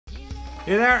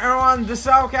Hey there everyone, this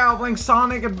is SoCal playing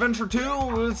Sonic Adventure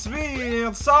 2. It's me,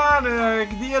 it's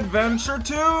Sonic the Adventure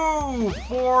 2!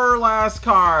 4 last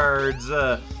cards.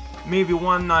 Maybe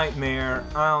one nightmare,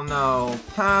 I don't know.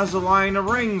 Has a line of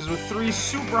rings with 3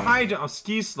 super high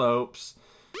ski slopes.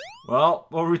 Well,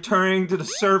 we're returning to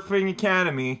the Surfing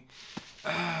Academy.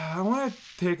 I want to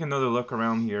take another look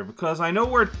around here because I know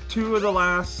where 2 of the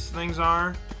last things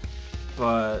are.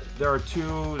 But there are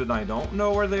 2 that I don't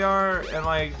know where they are, and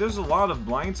like, there's a lot of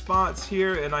blind spots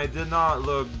here, and I did not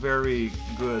look very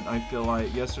good, I feel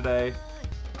like, yesterday.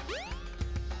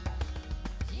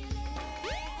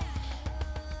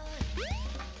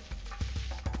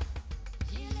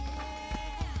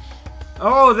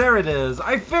 Oh, there it is!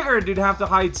 I figured you'd have to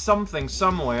hide something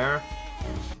somewhere.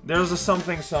 There's a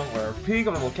something somewhere. Peak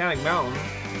of the volcanic mountain.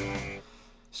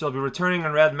 So I'll be returning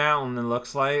on Red Mountain, it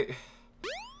looks like.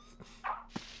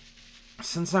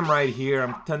 Since I'm right here,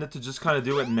 I'm tempted to just kind of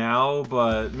do it now,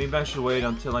 but maybe I should wait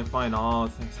until I find all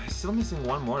the things. I'm still missing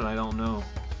one more that I don't know.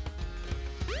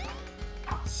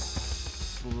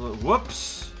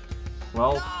 Whoops!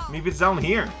 Well, maybe it's down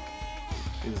here.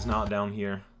 It's not down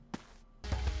here.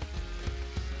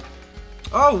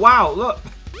 Oh, wow, look!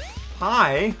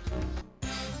 Hi! The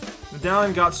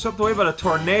medallion got swept away by a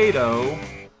tornado.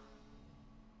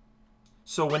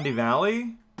 So, Windy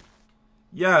Valley?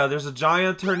 Yeah, there's a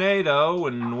giant tornado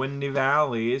in Windy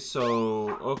Valley, so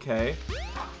okay.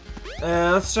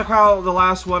 Let's check out the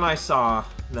last one I saw,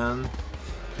 then.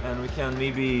 And we can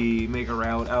maybe make a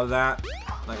route out of that.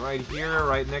 Like right here,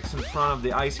 right next in front of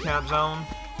the ice cap zone.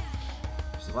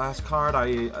 It's the last card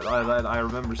I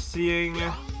remember seeing.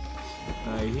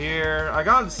 Here. I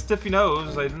got a stiffy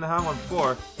nose, I didn't have one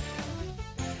before.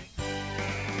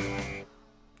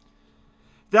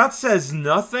 That says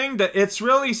nothing. That it's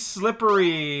really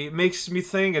slippery makes me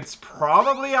think it's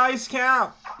probably ice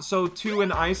cap. So 2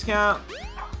 in ice cap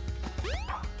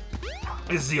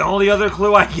is the only other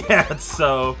clue I get.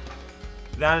 So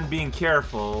that and being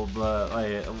careful, but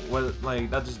like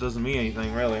that just doesn't mean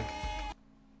anything really.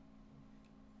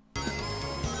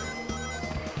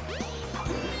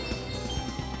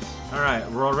 Alright,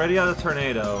 we're already at a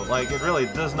tornado. Like, it really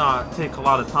does not take a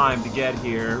lot of time to get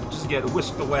here. Just get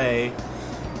whisked away.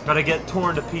 Gotta get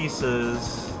torn to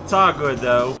pieces. It's all good,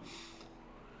 though.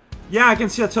 Yeah, I can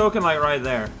see a token light right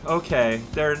there. Okay,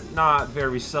 they're not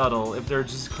very subtle if they're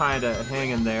just kinda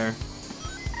hanging there.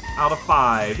 Out of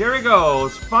 5. Here we go.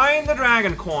 Let's find the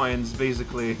dragon coins,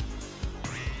 basically.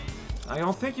 I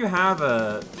don't think you have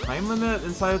a time limit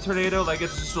inside a tornado. Like,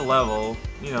 it's just a level.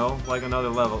 You know, like another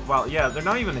level. Well, yeah, they're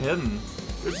not even hidden.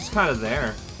 They're just kinda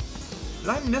there. Did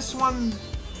I miss one?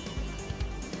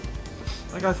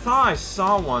 Like, I thought I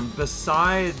saw one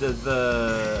beside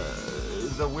the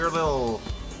weird little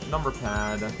number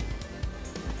pad.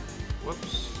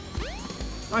 Whoops.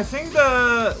 I think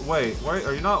wait,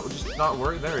 are you not just not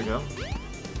worried? There you go.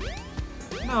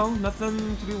 No,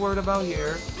 nothing to be worried about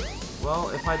here. Well,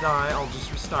 if I die, I'll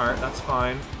just restart. That's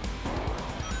fine.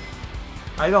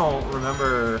 I don't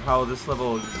remember how this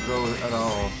level goes at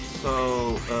all.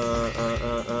 So,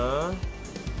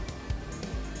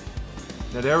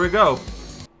 now there we go.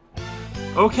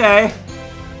 Okay,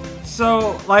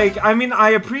 so, like, I mean,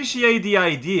 I appreciate the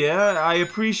idea, I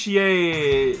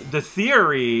appreciate the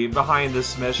theory behind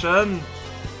this mission,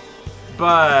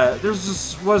 but there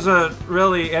just wasn't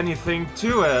really anything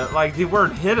to it. Like, they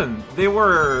weren't hidden. They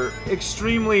were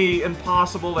extremely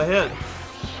impossible to hit.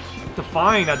 To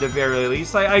find, at the very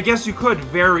least. I guess you could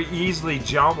very easily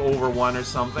jump over one or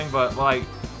something, but, like,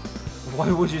 why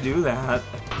would you do that?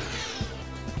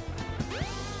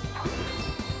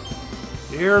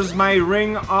 Here's my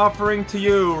ring offering to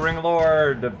you, Ring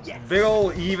Lord. Yes. Big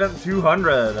ol' even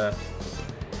 200. A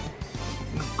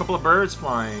couple of birds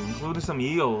flying, including some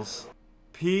eagles.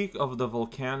 Peak of the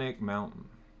volcanic mountain.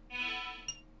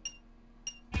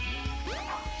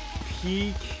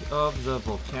 Peak of the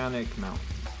volcanic mountain.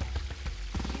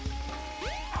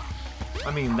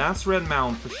 I mean, that's Red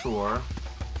Mountain for sure.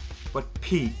 But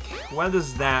peak, what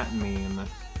does that mean?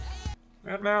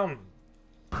 Red Mountain.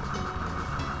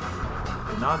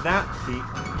 Not that peak.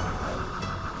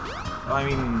 I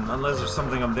mean, unless there's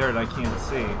something up there that I can't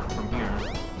see from here.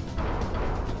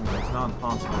 It's not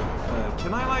impossible.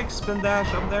 Can I, like, spin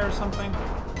dash up there or something?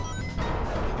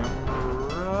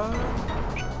 Camera...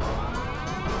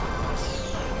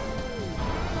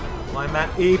 Well, I'm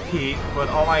at a peak, but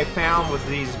all I found was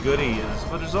these goodies.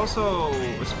 But there's also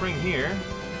a spring here.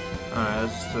 Alright,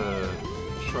 that's just a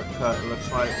shortcut, it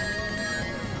looks like.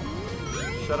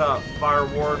 Shut up, Fire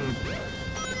Warden.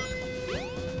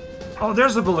 Oh,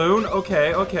 there's a balloon.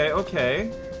 Okay, okay,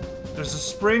 okay. There's a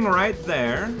spring right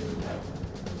there.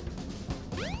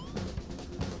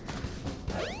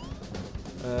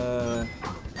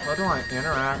 do I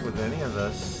interact with any of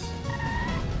this?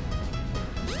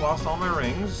 Just lost all my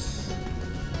rings.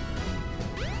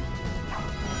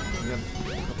 We got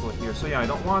a couple of here. So yeah, I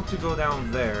don't want to go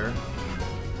down there.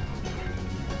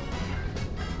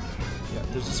 Yeah,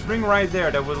 there's a spring right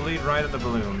there that would lead right in the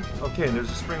balloon. Okay,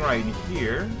 there's a spring right in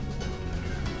here.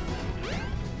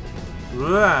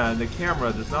 Ugh, the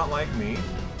camera does not like me.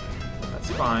 That's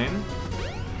fine.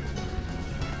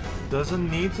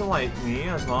 Doesn't need to like me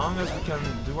as long as we can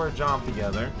do our job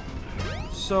together.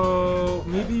 So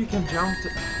maybe you can jump to...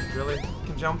 Really? You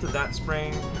can jump to that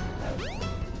spring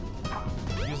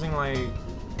using like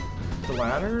the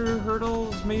ladder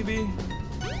hurdles, maybe?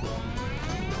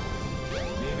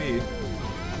 Maybe.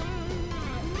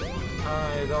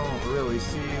 I don't really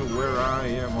see where I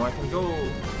am. Well, I can go...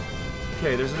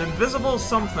 Okay, there's an invisible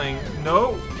something.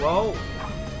 No, well,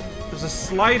 there's a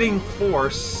sliding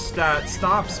force that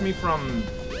stops me from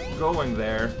going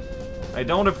there. I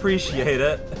don't appreciate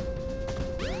it.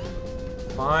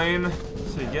 Fine.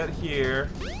 So you get here.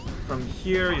 From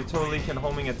here, you totally can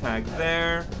homing attack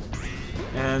there.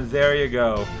 And there you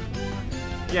go.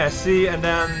 Yeah, see, and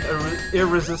then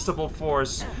irresistible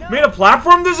force made a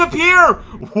platform disappear!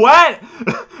 What?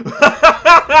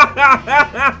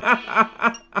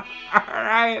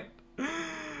 Alright.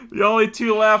 The only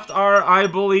two left are, I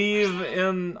believe,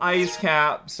 in Ice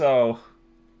Cap, so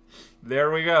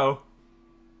there we go.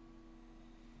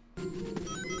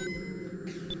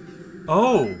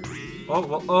 Oh! Oh,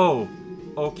 well, oh.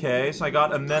 Okay, so I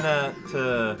got a minute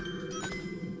to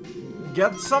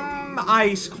get some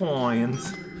ice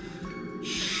coins.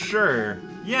 Sure.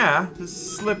 Yeah, this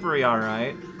is slippery,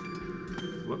 alright.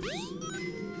 Whoops.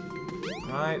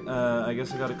 Right, I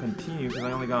guess I gotta continue because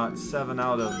I only got 7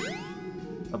 out of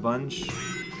a bunch.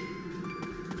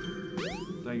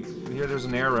 Like, here there's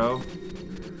an arrow.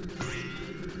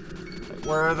 Like,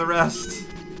 where are the rest?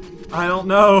 I don't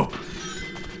know.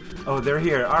 Oh, they're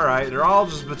here. Alright, they're all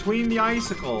just between the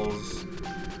icicles.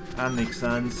 That makes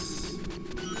sense.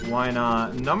 Why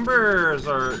not? Numbers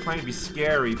are trying to be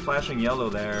scary, flashing yellow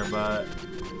there, but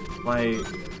like,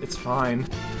 it's fine.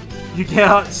 You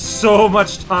got so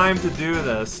much time to do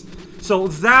this. So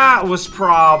that was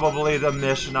probably the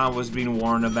mission I was being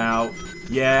warned about.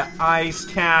 Yeah, Ice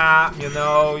Cap, you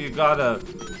know, you gotta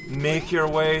make your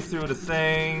way through the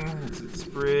thing. It's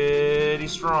pretty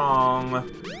strong.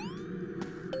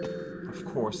 Of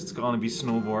course, it's gonna be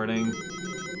snowboarding.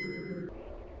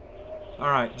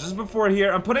 Alright, just before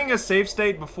here, I'm putting a save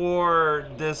state before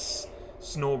this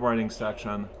snowboarding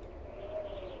section.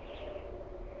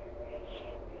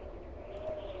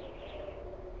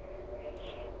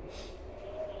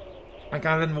 Like,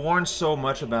 I've been warned so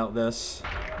much about this.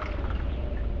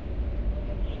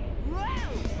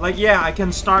 Like, yeah, I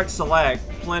can start select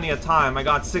plenty of time. I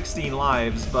got 16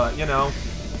 lives, but, you know,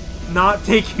 not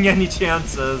taking any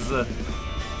chances. I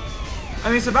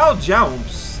mean, it's about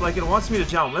jumps. Like, it wants me to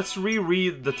jump. Let's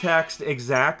reread the text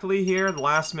exactly here. The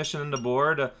last mission on the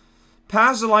board.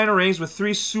 Pass the line of range with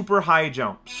 3 super high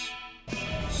jumps.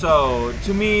 So,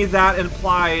 to me, that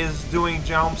implies doing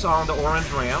jumps on the orange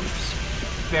ramps.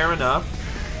 Fair enough.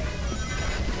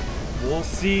 We'll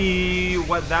see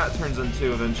what that turns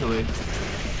into eventually.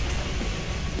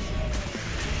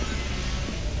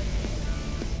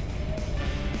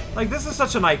 Like, this is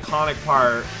such an iconic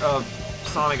part of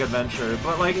Sonic Adventure,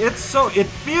 but like, it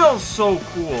feels so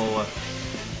cool.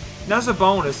 And as a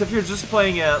bonus, if you're just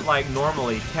playing it like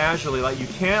normally, casually, like, you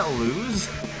can't lose,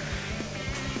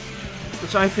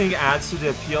 which I think adds to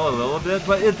the appeal a little bit,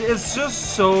 but it's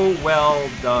just so well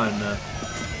done.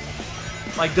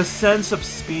 Like, the sense of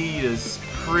speed is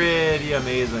pretty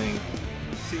amazing.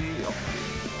 See, oh,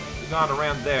 we got a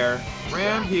ramp there,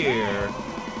 ramp here.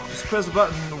 Just press the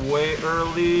button way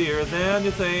earlier than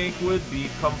you think would be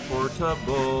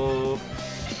comfortable.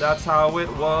 That's how it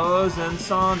was in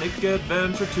Sonic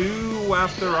Adventure 2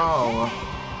 after all.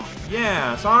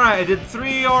 Yes, alright, I did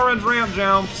 3 orange ramp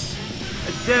jumps.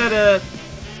 I did it.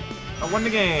 I won the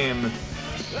game.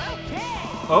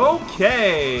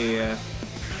 Okay.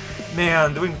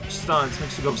 Man, doing stunts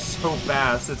makes you go so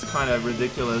fast, it's kind of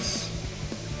ridiculous.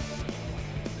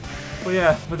 But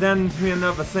yeah, but then we end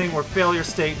up a thing where failure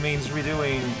state means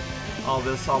redoing all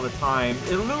this all the time.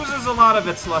 It loses a lot of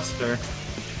its luster.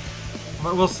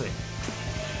 But we'll see.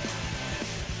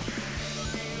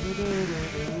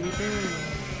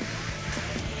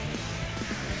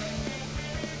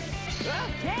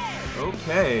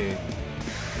 Okay.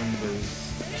 And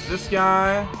there's this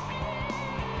guy.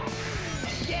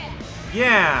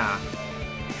 Yeah!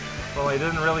 Well, I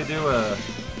didn't really do a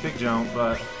big jump,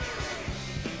 but...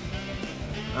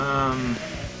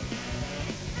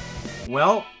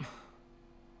 well...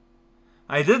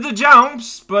 I did the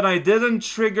jumps, but I didn't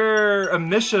trigger a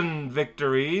mission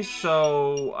victory,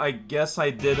 so I guess I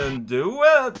didn't do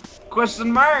it?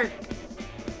 Question mark.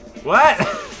 What?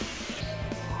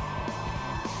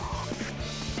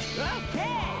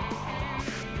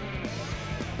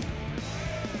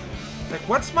 Like,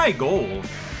 what's my goal?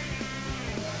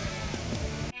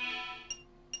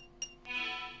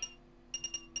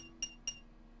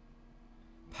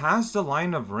 Pass the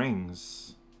line of rings.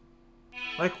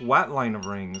 Like, what line of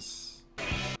rings?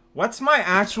 What's my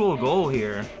actual goal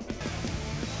here?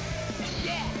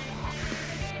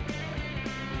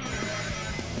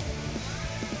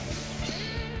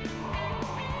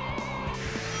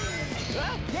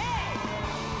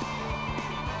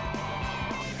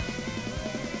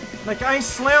 Like, I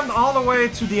slammed all the way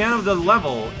to the end of the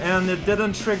level, and it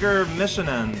didn't trigger mission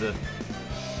end.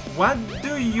 What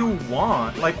do you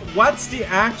want? Like, what's the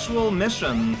actual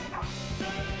mission?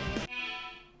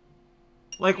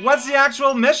 Like, what's the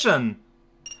actual mission?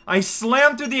 I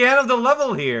slammed to the end of the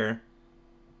level here.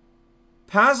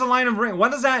 Pass the line of ring. What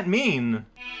does that mean?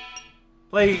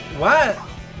 Like, what?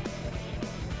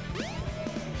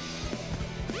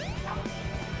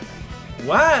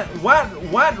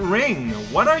 What ring?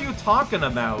 What are you talking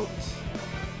about?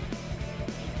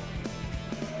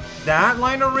 That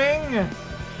line of ring?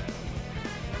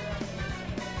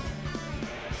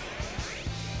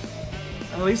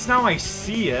 At least now I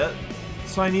see it.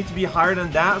 So I need to be higher than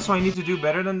that, so I need to do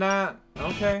better than that?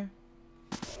 Okay.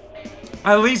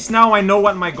 At least now I know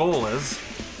what my goal is.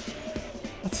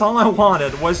 That's all I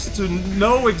wanted, was to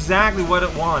know exactly what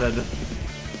it wanted.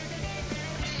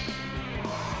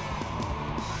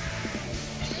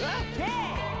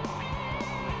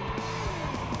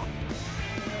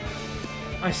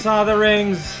 I saw the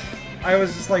rings. I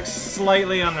was just like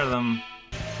slightly under them.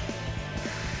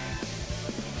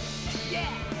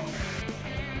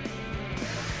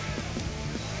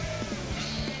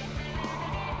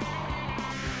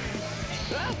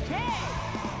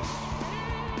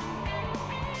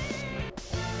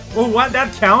 Oh, what?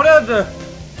 That counted?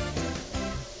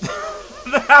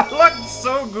 That looked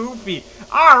so goofy.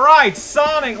 Alright,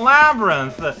 Sonic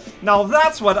Labyrinth. Now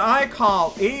that's what I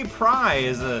call a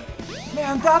prize.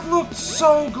 Man, that looked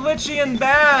so glitchy and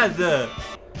bad.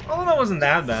 Oh, that wasn't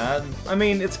that bad. I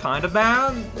mean, it's kind of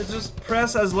bad. It's just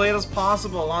press as late as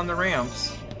possible on the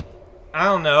ramps. I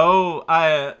don't know.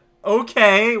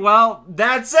 Okay, well,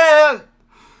 that's it.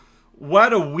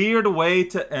 What a weird way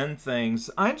to end things.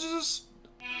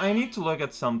 I need to look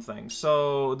at something.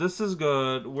 So, this is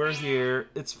good. We're here.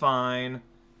 It's fine.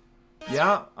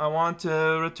 Yeah, I want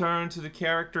to return to the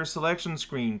character selection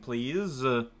screen, please.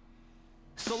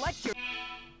 Select your...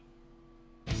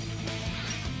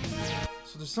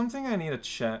 So there's something I need to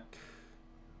check.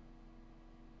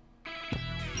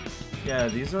 Yeah,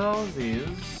 these are all of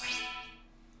these.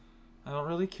 I don't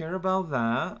really care about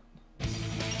that.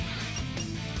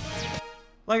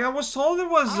 Like, I was told there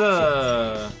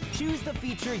was choose the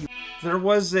feature you... There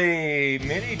was a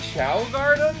mini Chow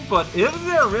Garden, but if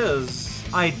there is,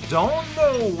 I don't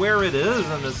know where it is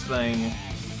in this thing.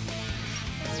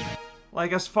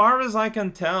 Like, as far as I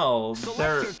can tell,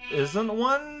 there isn't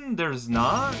one. There's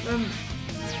not a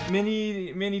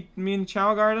mini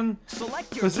Chow Garden.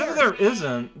 Because if there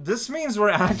isn't, this means we're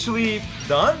actually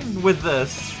done with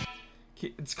this.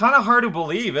 It's kind of hard to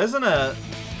believe, isn't it?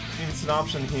 Maybe it's an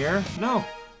option here. No.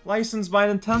 Licensed by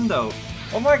Nintendo.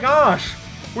 Oh my gosh!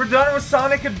 We're done with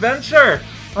Sonic Adventure!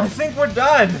 I think we're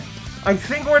done! I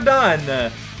think we're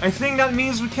done! I think that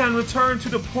means we can return to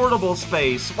the portable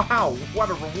space. Wow, what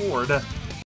a reward.